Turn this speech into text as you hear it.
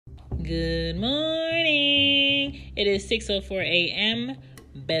Good morning. It is 6:04 a.m.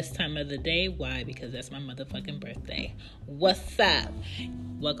 Best time of the day. Why? Because that's my motherfucking birthday. What's up?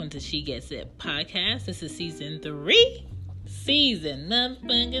 Welcome to She Gets It podcast. This is season 3. Season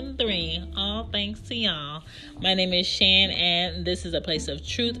motherfucking 3. All thanks to y'all. My name is Shan, and this is a place of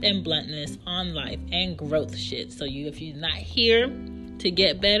truth and bluntness on life and growth shit. So if you're not here to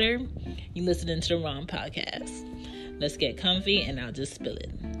get better, you're listening to the wrong podcast. Let's get comfy and I'll just spill it.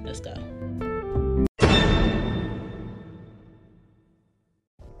 Let's go.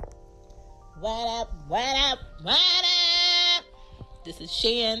 What up? What up? What up? This is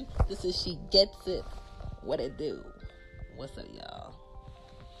Shan. This is She Gets It. What it do? What's up, y'all?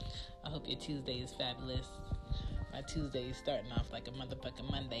 I hope your Tuesday is fabulous. My Tuesday is starting off like a motherfucking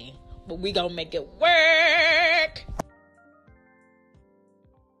Monday, but we gonna make it work.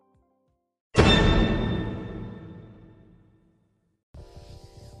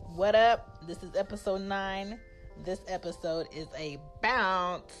 What up? This is episode 9. This episode is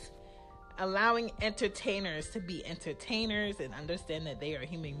about allowing entertainers to be entertainers and understand that they are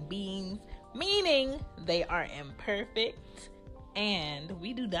human beings, meaning they are imperfect and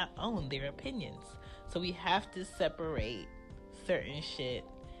we do not own their opinions. So we have to separate certain shit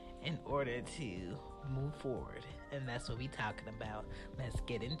in order to move forward. And that's what we talking about. Let's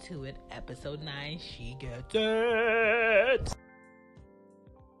get into it. Episode 9, She Gets It.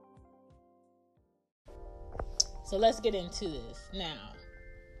 So let's get into this. Now,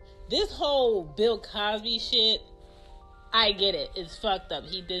 this whole Bill Cosby shit, I get it. It's fucked up.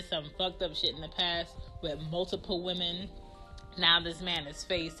 He did some fucked up shit in the past with multiple women. Now this man is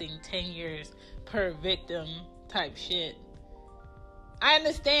facing 10 years per victim type shit. I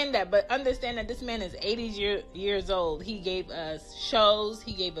understand that, but understand that this man is 80 years old. He gave us shows.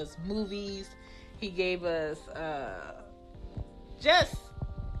 He gave us movies. He gave us just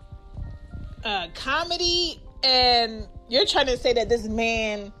comedy. And you're trying to say that this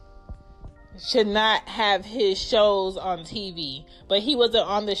man should not have his shows on TV, but he wasn't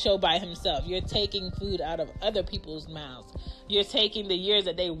on the show by himself. You're taking food out of other people's mouths. You're taking the years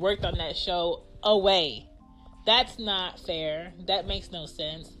that they worked on that show away. That's not fair. That makes no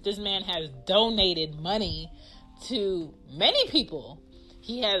sense. This man has donated money to many people.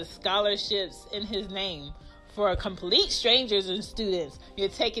 He has scholarships in his name for complete strangers and students. You're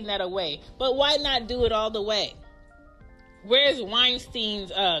taking that away. But why not do it all the way? Where's Weinstein's,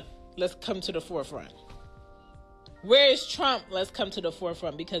 let's come to the forefront? Where's Trump? Let's come to the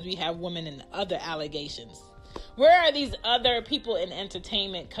forefront because we have women in other allegations. Where are these other people in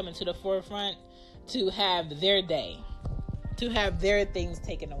entertainment coming to the forefront to have their day? To have their things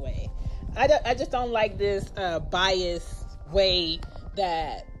taken away? I just don't like this biased way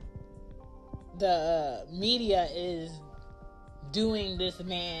that the media is doing this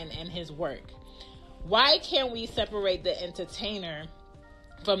man and his work. Why can't we separate the entertainer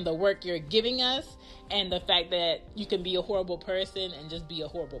from the work you're giving us and the fact that you can be a horrible person and just be a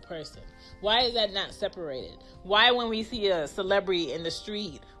horrible person? Why is that not separated? Why when we see a celebrity in the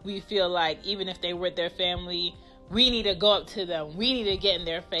street, we feel like even if they were with their family, we need to go up to them. We need to get in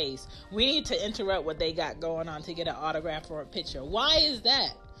their face. We need to interrupt what they got going on to get an autograph or a picture. Why is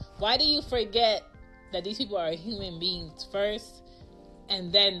that? Why do you forget that these people are human beings first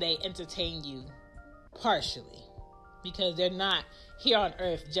and then they entertain you partially? Because they're not here on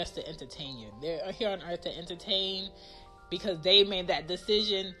earth just to entertain you. They're here on earth to entertain because they made that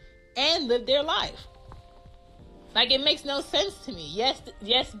decision and live their life. Like, it makes no sense to me. Yes,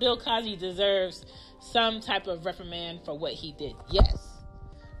 Bill Cosby deserves some type of reprimand for what he did. Yes.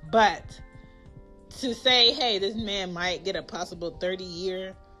 But to say, hey, this man might get a possible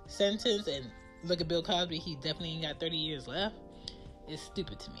 30-year sentence, and look at Bill Cosby, he definitely ain't got 30 years left, is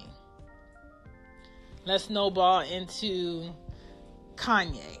stupid to me. Let's snowball into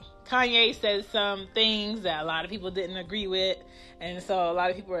Kanye. Kanye said some things that a lot of people didn't agree with, and so a lot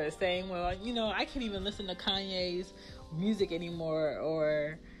of people are saying, well, I can't even listen to Kanye's music anymore,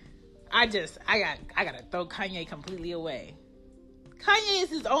 or I gotta throw Kanye completely away. Kanye is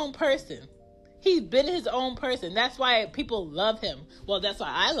his own person. He's been his own person. That's why people love him. Well, that's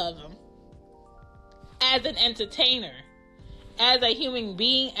why I love him. As an entertainer, as a human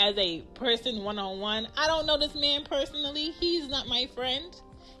being, as a person one-on-one, I don't know this man personally. He's not my friend.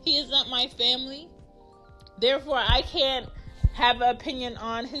 He is not my family. Therefore, I can't have an opinion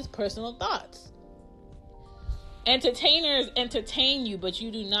on his personal thoughts. Entertainers entertain you, but you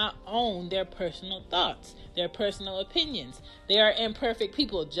do not own their personal thoughts, their personal opinions. They are imperfect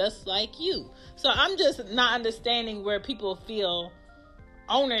people just like you. So I'm just not understanding where people feel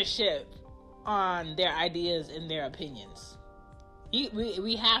ownership on their ideas and their opinions.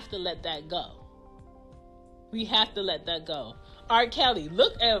 We have to let that go. We have to let that go. R. Kelly,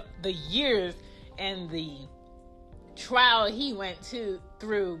 look at the years and the trial he went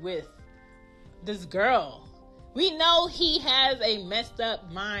through with this girl. We know he has a messed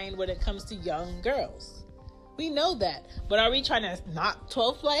up mind when it comes to young girls. We know that. But are we trying to knock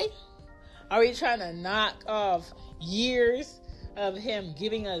 12 play? Are we trying to knock off years of him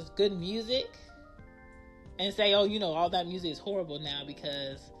giving us good music and say, oh, all that music is horrible now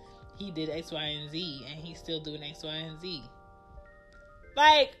because he did X, Y, and Z and he's still doing X, Y, and Z?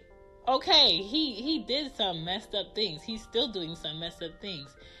 Like, okay, he did some messed up things. He's still doing some messed up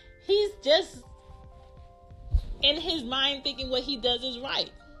things. He's just in his mind thinking what he does is right.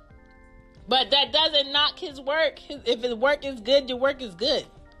 But that doesn't knock his work. If his work is good, your work is good.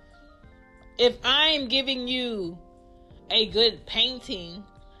 If I'm giving you a good painting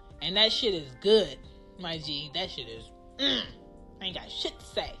and that shit is good, my G, that shit is, I ain't got shit to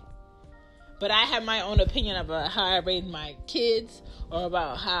say. But I have my own opinion about how I raise my kids or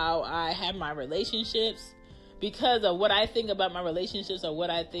about how I have my relationships. Because of what I think about my relationships or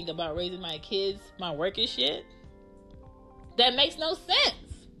what I think about raising my kids, my work is shit. That makes no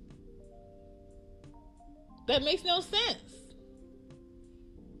sense. That makes no sense.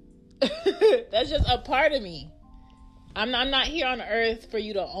 That's just a part of me. I'm not here on earth for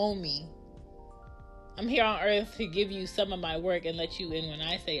you to own me. I'm here on earth to give you some of my work and let you in when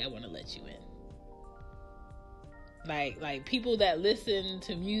I say I want to let you in. Like people that listen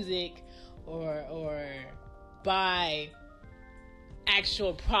to music or buy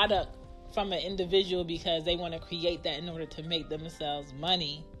actual product from an individual because they want to create that in order to make themselves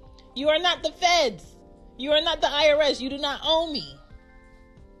money. You are not the feds. You are not the IRS. You do not own me.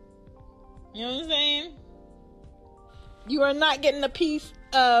 You know what I'm saying? You are not getting a piece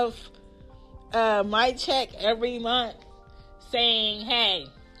of my check every month saying, hey,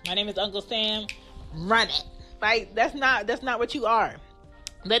 my name is Uncle Sam, run it. Like, that's not what you are.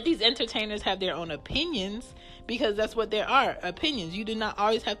 Let these entertainers have their own opinions because that's what there are, opinions. You do not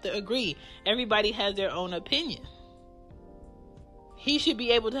always have to agree. Everybody has their own opinion. He should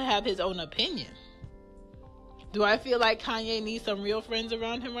be able to have his own opinion. Do I feel like Kanye needs some real friends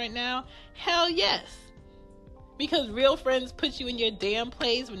around him right now? Hell yes. Because real friends put you in your damn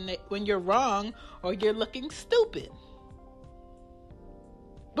place when you're wrong or you're looking stupid.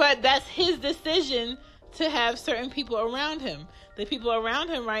 But that's his decision to have certain people around him. The people around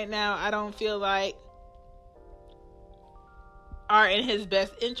him right now, I don't feel like are in his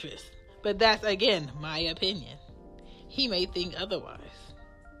best interest. But that's, again, my opinion. He may think otherwise.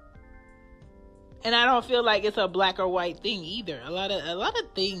 And I don't feel like it's a black or white thing either. A lot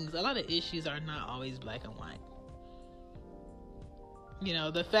of issues are not always black and white.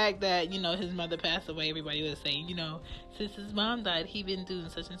 The fact that, his mother passed away, everybody was saying, since his mom died, he been doing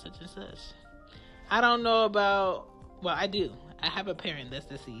such and such and such. I don't know about, well, I do. I have a parent that's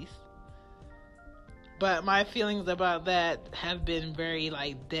deceased. But my feelings about that have been very,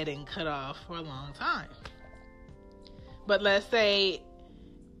 dead and cut off for a long time. But let's say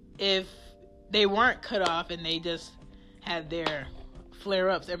if they weren't cut off and they just had their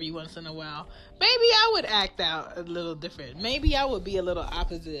flare-ups every once in a while, maybe I would act out a little different. Maybe I would be a little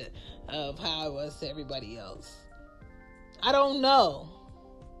opposite of how I was to everybody else. I don't know.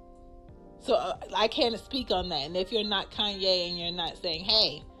 So I can't speak on that. And if you're not Kanye and you're not saying,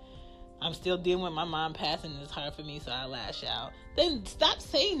 hey, I'm still dealing with my mom passing and it's hard for me, so I lash out, then stop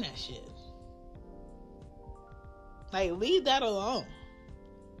saying that shit. Leave that alone.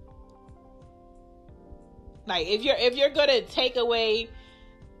 If you're gonna take away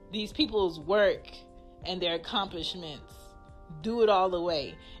these people's work and their accomplishments, do it all the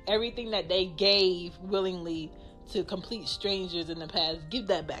way. Everything that they gave willingly to complete strangers in the past, give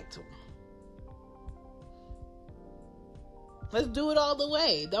that back to them. Let's do it all the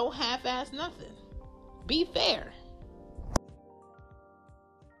way. Don't half-ass nothing. Be fair.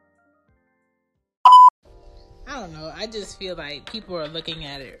 I don't know. I just feel like people are looking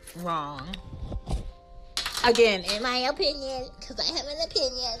at it wrong. Again, in my opinion, because I have an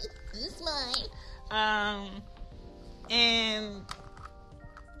opinion. This is mine. And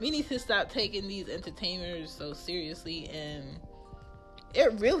we need to stop taking these entertainers so seriously. And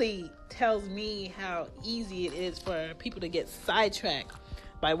it really tells me how easy it is for people to get sidetracked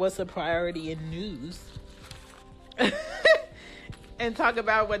by what's a priority in news. And talk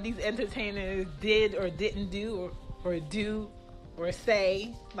about what these entertainers did or didn't do or do or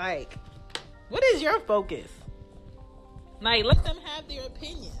say. What is your focus? Let them have their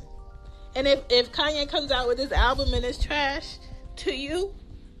opinion. And if Kanye comes out with this album and it's trash to you,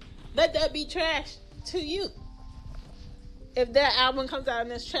 let that be trash to you. If that album comes out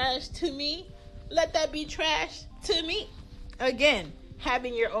and it's trash to me, let that be trash to me. Again,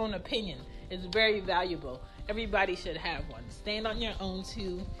 having your own opinion is very valuable. Everybody should have one. Stand on your own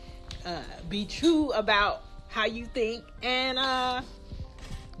to be true about how you think and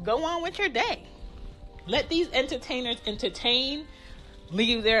go on with your day. Let these entertainers entertain,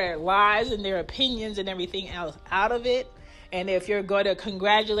 leave their lives and their opinions and everything else out of it. And if you're going to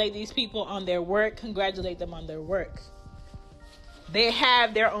congratulate these people on their work, congratulate them on their work. They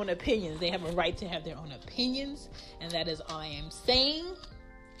have their own opinions. They have a right to have their own opinions. And that is all I am saying.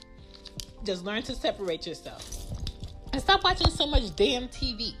 Just learn to separate yourself. And stop watching so much damn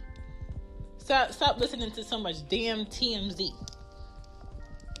TV. Stop listening to so much damn TMZ.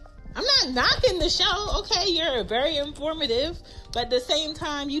 I'm not knocking the show. Okay, you're very informative. But at the same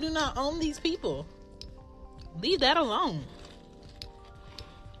time, you do not own these people. Leave that alone.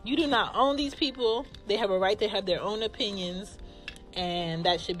 You do not own these people. They have a right to have their own opinions. And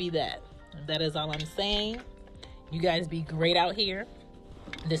that should be that. That is all I'm saying. You guys be great out here.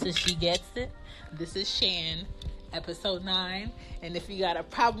 This is She Gets It. This is Shan, episode 9. And if you got a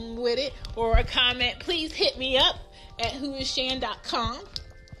problem with it or a comment, please hit me up at whoisshan.com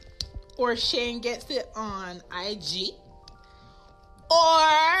or Shan Gets It on IG.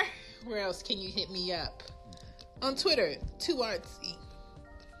 Or where else can you hit me up? On Twitter, 2artsy.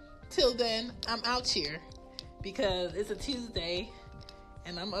 Till then, I'm out here because it's a Tuesday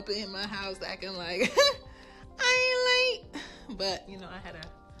and I'm up in my house acting like I ain't late. But, you know, I had to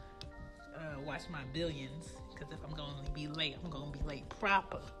watch my Billions because if I'm going to be late, I'm going to be late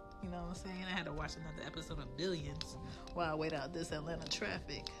proper. You know what I'm saying? I had to watch another episode of Billions while I wait out this Atlanta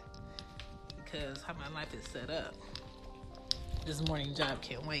traffic because how my life is set up. This morning job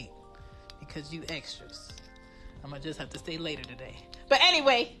can't wait because you extras. I'm going to just have to stay later today. But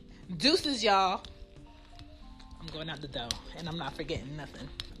anyway, deuces, y'all. I'm going out the door and I'm not forgetting nothing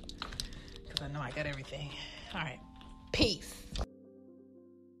because I know I got everything. All right. Peace.